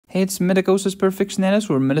Hey, it's Medicosis Perfectionalis,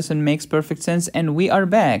 where medicine makes perfect sense, and we are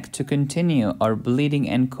back to continue our bleeding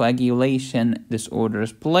and coagulation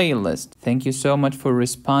disorders playlist. Thank you so much for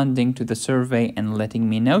responding to the survey and letting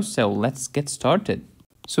me know, so let's get started.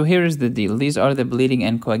 So here is the deal. These are the bleeding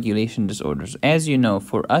and coagulation disorders. As you know,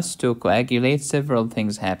 for us to coagulate, several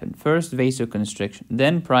things happen. First, vasoconstriction,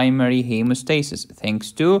 then primary hemostasis,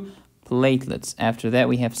 thanks to platelets. After that,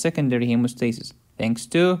 we have secondary hemostasis, thanks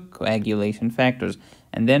to coagulation factors.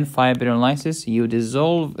 And then fibrinolysis, you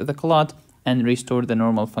dissolve the clot and restore the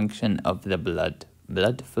normal function of the blood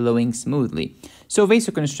flowing smoothly. So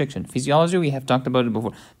vasoconstriction, physiology, we have talked about it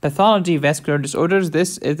before. Pathology, vascular disorders,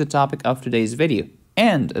 this is the topic of today's video.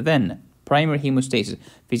 And then primary hemostasis,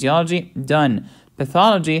 physiology, done.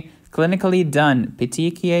 Pathology, clinically done.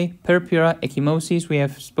 Petechiae, purpura, ecchymosis, we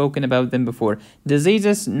have spoken about them before.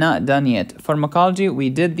 Diseases, not done yet. Pharmacology, we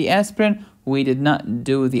did the aspirin. We did not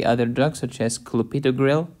do the other drugs such as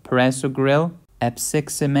clopidogrel, prasugrel,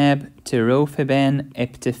 apixaban, tirofiban,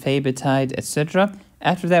 eptifibatide, etc.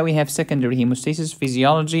 After that, we have secondary hemostasis.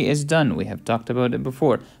 Physiology is done. We have talked about it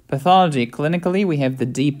before. Pathology, clinically, we have the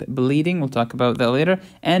deep bleeding. We'll talk about that later.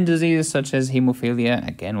 And diseases such as hemophilia.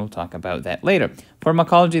 Again, we'll talk about that later.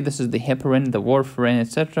 Pharmacology, this is the heparin, the warfarin,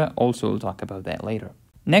 etc. Also, we'll talk about that later.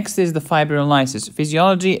 Next is the fibrinolysis.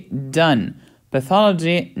 Physiology, done.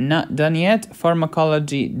 Pathology, not done yet.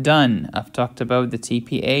 Pharmacology, done. I've talked about the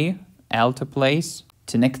TPA, alteplase,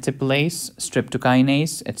 tenecteplase,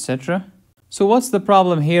 streptokinase, etc. So what's the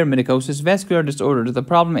problem here, medicosis? Vascular disorders. The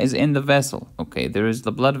problem is in the vessel. Okay, there is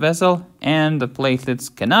the blood vessel, and the platelets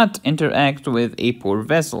cannot interact with a poor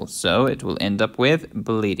vessel, so it will end up with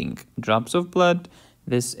bleeding. Drops of blood,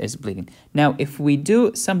 this is bleeding. Now, if we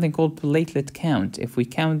do something called platelet count, if we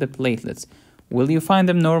count the platelets, will you find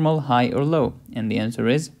them normal, high, or low? And the answer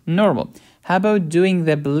is normal. How about doing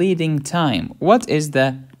the bleeding time? What is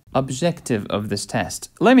the objective of this test?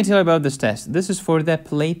 Let me tell you about this test. This is for the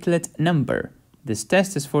platelet number. This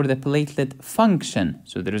test is for the platelet function.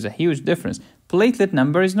 So there is a huge difference. Platelet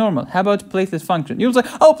number is normal. How about platelet function? You'll say,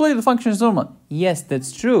 oh, platelet function is normal. Yes,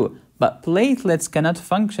 that's true. But platelets cannot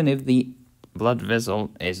function if the blood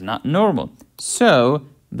vessel is not normal. So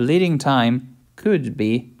bleeding time could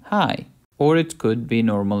be high, or it could be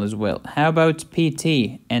normal as well. How about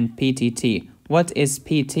PT and PTT? What is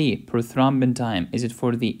PT, prothrombin time? Is it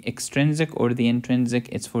for the extrinsic or the intrinsic?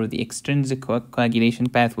 It's for the extrinsic coagulation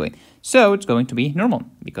pathway. So it's going to be normal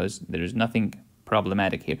because there is nothing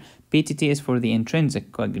problematic here. PTT is for the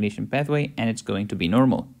intrinsic coagulation pathway, and it's going to be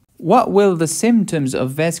normal. What will the symptoms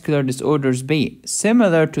of vascular disorders be?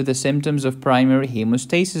 Similar to the symptoms of primary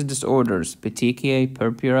hemostasis disorders, petechiae,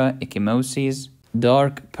 purpura, ecchymosis,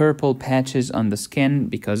 dark purple patches on the skin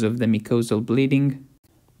because of the mucosal bleeding.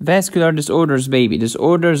 Vascular disorders, baby.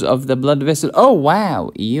 Disorders of the blood vessel. Oh, wow,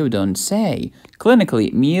 you don't say.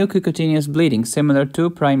 Clinically, mucocutaneous bleeding similar to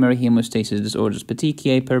primary hemostasis disorders,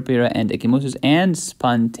 petechiae, purpura, and ecchymosis, and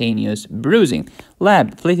spontaneous bruising.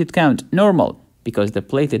 Lab, platelet count, normal, because the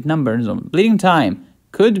platelet number is normal. Bleeding time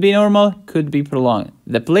could be normal, could be prolonged.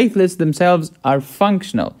 The platelets themselves are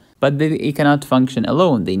functional, but they cannot function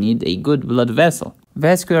alone. They need a good blood vessel.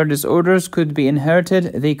 Vascular disorders could be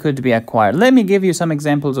inherited, they could be acquired. Let me give you some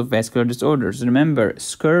examples of vascular disorders. Remember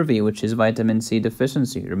scurvy, which is vitamin C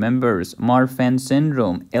deficiency. Remember Marfan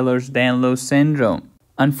syndrome, Ehlers-Danlos syndrome.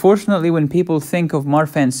 Unfortunately, when people think of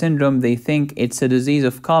Marfan syndrome, they think it's a disease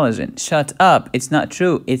of collagen. Shut up, it's not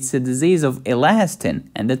true. It's a disease of elastin,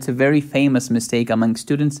 and that's a very famous mistake among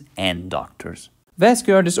students and doctors.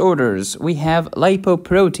 Vascular disorders, we have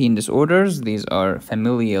lipoprotein disorders. These are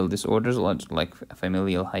familial disorders, like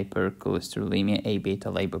familial hypercholesterolemia,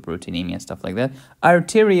 A-beta lipoproteinemia, stuff like that.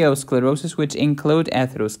 Arteriosclerosis, which include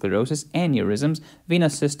atherosclerosis, aneurysms,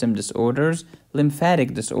 venous system disorders,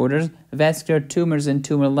 lymphatic disorders, vascular tumors and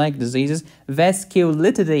tumor-like diseases,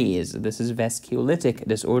 vasculitides, this is vasculitic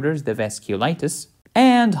disorders, the vasculitis,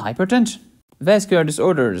 and hypertension. Vascular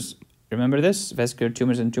disorders, remember this? Vascular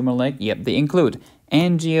tumors and tumor-like? Yep, they include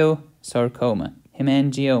angiosarcoma,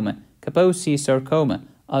 hemangioma, Kaposi sarcoma,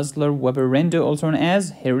 Osler Weberando, also known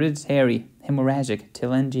as Hereditary Hemorrhagic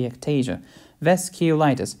Telangiectasia,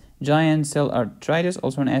 vasculitis, giant cell arthritis,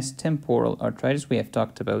 also known as temporal arthritis. We have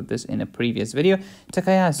talked about this in a previous video.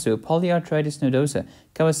 Takayasu, polyarthritis nodosa,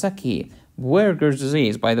 Kawasaki, Buerger's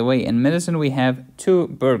disease. By the way, in medicine we have two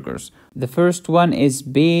Buergers. The first one is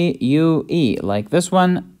B-U-E, like this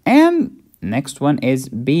one, and next one is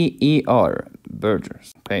B-E-R,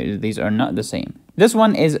 Buerger's. Okay, these are not the same. This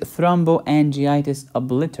one is thromboangiitis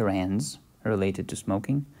obliterans, related to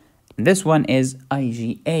smoking. This one is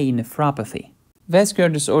IgA nephropathy. Vascular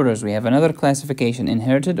disorders, we have another classification,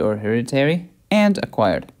 inherited or hereditary, and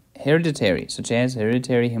acquired. Hereditary, such as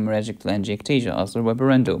hereditary hemorrhagic telangiectasia, Osler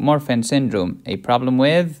Weberando. Morphin syndrome, a problem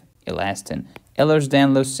with elastin.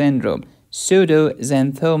 Ehlers-Danlos syndrome,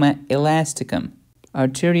 pseudoxanthoma elasticum.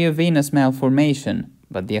 Arteriovenous malformation,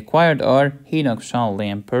 but the acquired are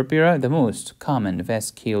Senile Purpura, the most common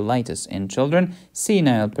vasculitis in children,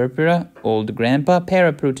 Senile Purpura, old grandpa,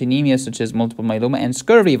 paraproteinemia such as multiple myeloma, and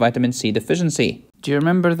scurvy, vitamin C deficiency. Do you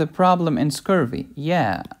remember the problem in scurvy?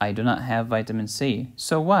 Yeah, I do not have vitamin C.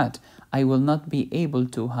 So what? I will not be able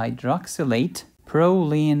to hydroxylate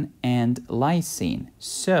proline and lysine.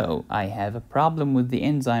 So I have a problem with the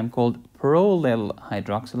enzyme called prolyl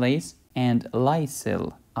hydroxylase and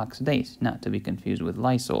lysyl oxidase, not to be confused with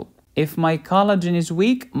Lysol. If my collagen is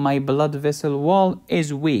weak, my blood vessel wall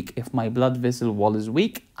is weak. If my blood vessel wall is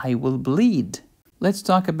weak, I will bleed. Let's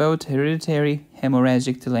talk about hereditary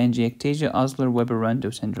hemorrhagic telangiectasia, Osler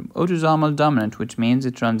Weberando syndrome. Autosomal dominant, which means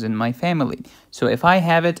it runs in my family. So if I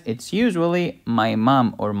have it, it's usually my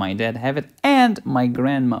mom or my dad have it, and my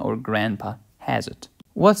grandma or grandpa has it.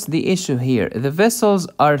 What's the issue here? The vessels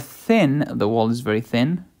are thin, the wall is very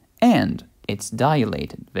thin, and it's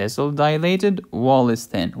dilated. Vessel dilated, wall is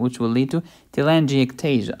thin, which will lead to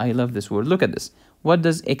telangiectasia. I love this word. Look at this. What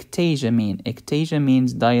does ectasia mean? Ectasia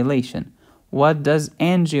means dilation. What does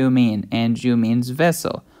angio mean? Angio means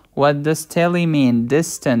vessel. What does tele mean?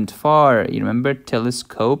 Distant, far. You remember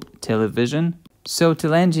telescope, television? So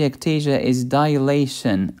telangiectasia is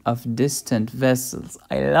dilation of distant vessels.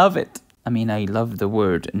 I love it. I mean, I love the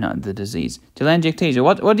word, not the disease. Telangiectasia.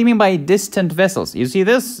 What do you mean by distant vessels? You see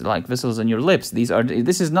this? Like vessels on your lips.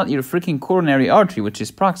 This is not your freaking coronary artery, which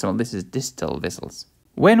is proximal. This is distal vessels.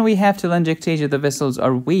 When we have telangiectasia, the vessels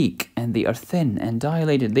are weak and they are thin and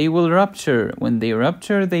dilated. They will rupture. When they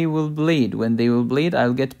rupture, they will bleed. When they will bleed,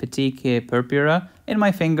 I'll get petechiae purpura in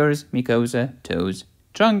my fingers, mucosa, toes,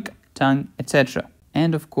 trunk, tongue, etc.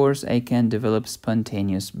 And of course, I can develop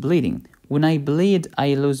spontaneous bleeding. When I bleed,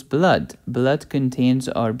 I lose blood. Blood contains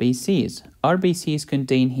RBCs. RBCs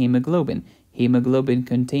contain hemoglobin. Hemoglobin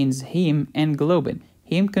contains heme and globin.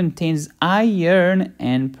 Heme contains iron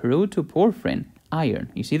and protoporphyrin.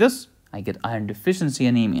 Iron. You see this? I get iron deficiency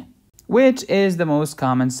anemia, which is the most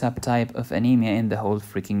common subtype of anemia in the whole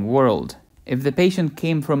freaking world. If the patient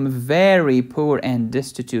came from a very poor and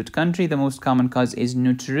destitute country, the most common cause is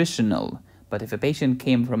nutritional. But if a patient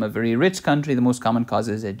came from a very rich country, the most common cause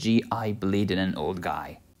is a GI bleed in an old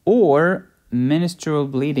guy. Or menstrual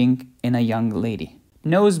bleeding in a young lady.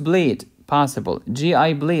 Nosebleed, possible.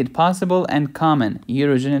 GI bleed, possible and common.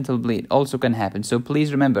 Urogenital bleed also can happen. So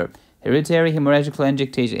please remember, hereditary hemorrhagic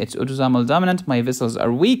telangiectasia, it's autosomal dominant. My vessels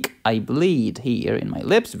are weak. I bleed here in my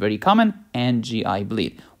lips, very common. And GI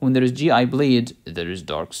bleed. When there is GI bleed, there is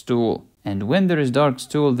dark stool. And when there is dark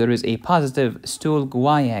stool, there is a positive stool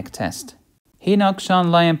guaiac test.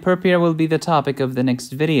 Senile Purpura will be the topic of the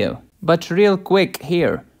next video. But real quick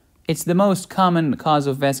here, it's the most common cause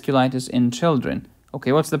of vasculitis in children.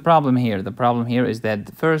 Okay, what's the problem here? The problem here is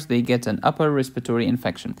that first they get an upper respiratory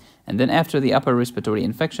infection. And then after the upper respiratory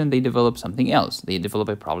infection, they develop something else. They develop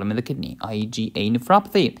a problem in the kidney, IgA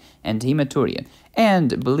nephropathy and hematuria,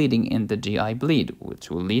 and bleeding in the GI bleed,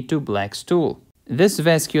 which will lead to black stool. This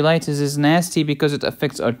vasculitis is nasty because it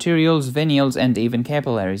affects arterioles, venules, and even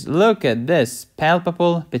capillaries. Look at this,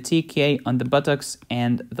 palpable petechiae on the buttocks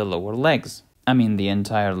and the lower legs. I mean, the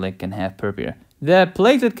entire leg can have purpura. The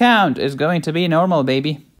platelet count is going to be normal,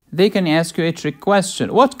 baby. They can ask you a trick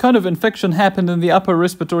question. What kind of infection happened in the upper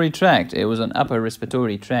respiratory tract? It was an upper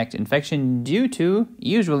respiratory tract infection due to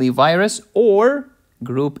usually virus or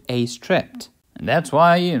group A strep. And that's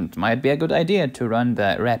why it might be a good idea to run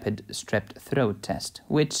the rapid strep throat test,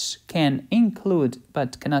 which can include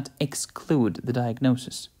but cannot exclude the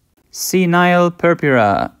diagnosis. Senile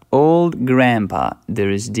Purpura, old grandpa. There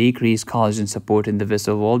is decreased collagen support in the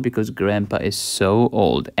vessel wall because grandpa is so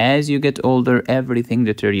old. As you get older, everything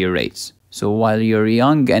deteriorates. So while you're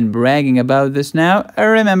young and bragging about this now,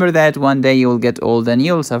 remember that one day you'll get old and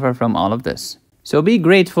you'll suffer from all of this. So be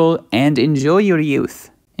grateful and enjoy your youth.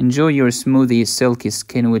 Enjoy your smoothie, silky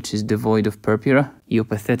skin, which is devoid of purpura. You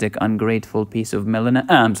pathetic, ungrateful piece of melanoma.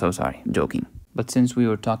 I'm so sorry, joking. But since we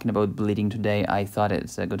were talking about bleeding today, I thought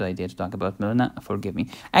it's a good idea to talk about melanoma. Forgive me.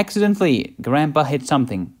 Accidentally, grandpa hit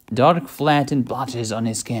something. Dark, flattened blotches on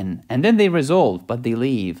his skin. And then they resolve, but they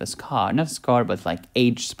leave a scar. Not a scar, but like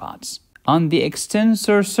age spots. On the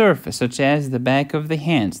extensor surface, such as the back of the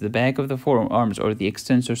hands, the back of the forearms, or the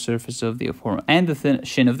extensor surface of the forearm, and the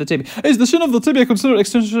shin of the tibia. Is the shin of the tibia considered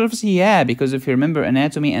extensor surface? Yeah, because if you remember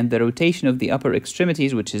anatomy and the rotation of the upper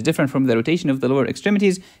extremities, which is different from the rotation of the lower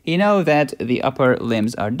extremities, you know that the upper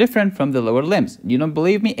limbs are different from the lower limbs. You don't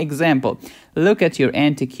believe me? Example. Look at your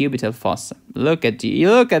antecubital fossa. Look at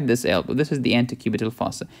this elbow. This is the antecubital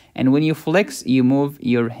fossa. And when you flex, you move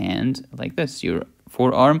your hand like this, your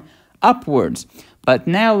forearm upwards. But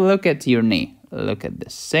now look at your knee. Look at the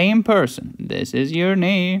same person. This is your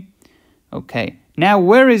knee. Okay. Now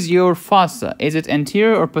where is your fossa? Is it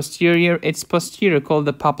anterior or posterior? It's posterior, called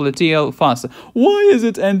the popliteal fossa. Why is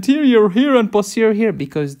it anterior here and posterior here?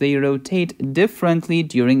 Because they rotate differently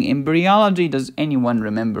during embryology. Does anyone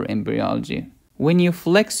remember embryology? When you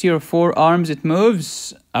flex your forearms, it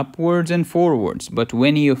moves upwards and forwards. But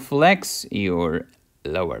when you flex your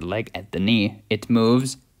lower leg at the knee, it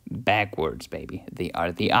moves backwards, baby. They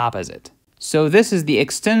are the opposite. So this is the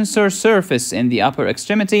extensor surface in the upper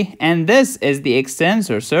extremity, and this is the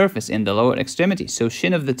extensor surface in the lower extremity. So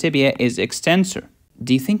shin of the tibia is extensor.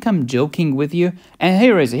 Do you think I'm joking with you? And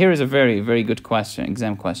here is a very, very good question,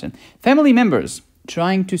 exam question. Family members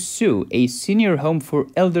trying to sue a senior home for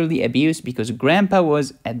elderly abuse because grandpa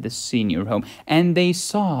was at the senior home and they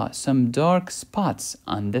saw some dark spots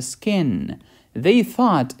on the skin. They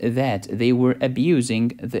thought that they were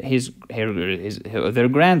abusing their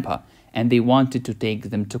grandpa, and they wanted to take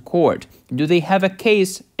them to court. Do they have a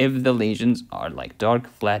case if the lesions are like dark,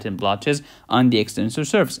 flattened blotches on the extensor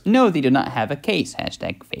surface? No, they do not have a case.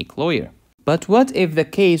 Hashtag fake lawyer. But what if the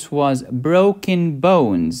case was broken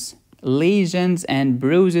bones, lesions and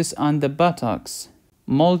bruises on the buttocks,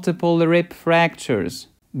 multiple rib fractures,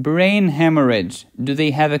 brain hemorrhage? Do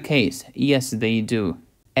they have a case? Yes, they do.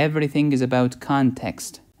 Everything is about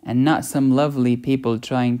context and not some lovely people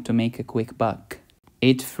trying to make a quick buck.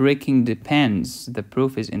 It freaking depends. The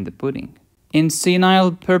proof is in the pudding. In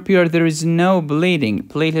senile purpura, there is no bleeding.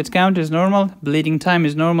 Platelet count is normal. Bleeding time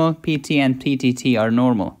is normal. PT and PTT are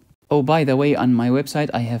normal. Oh, by the way, on my website,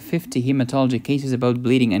 I have 50 hematology cases about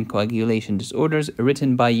bleeding and coagulation disorders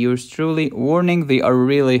written by yours truly. Warning, they are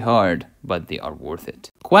really hard, but they are worth it.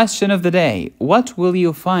 Question of the day. What will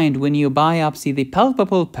you find when you biopsy the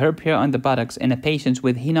palpable purpura on the buttocks in a patient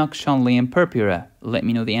with Senile Purpura? Let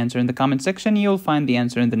me know the answer in the comment section. You'll find the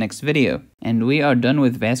answer in the next video. And we are done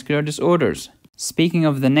with vascular disorders. Speaking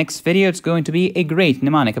of the next video, it's going to be a great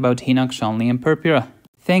mnemonic about Senile Purpura.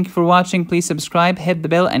 Thank you for watching. Please subscribe, hit the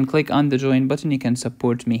bell, and click on the join button. You can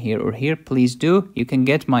support me here or here. Please do. You can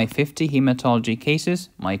get my 50 hematology cases,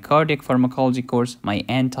 my cardiac pharmacology course, my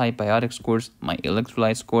antibiotics course, my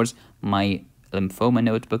electrolytes course, my lymphoma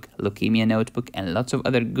notebook, leukemia notebook, and lots of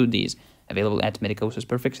other goodies available at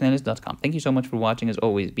medicosisperfectionalis.com. Thank you so much for watching. As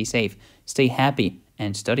always, be safe, stay happy,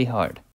 and study hard.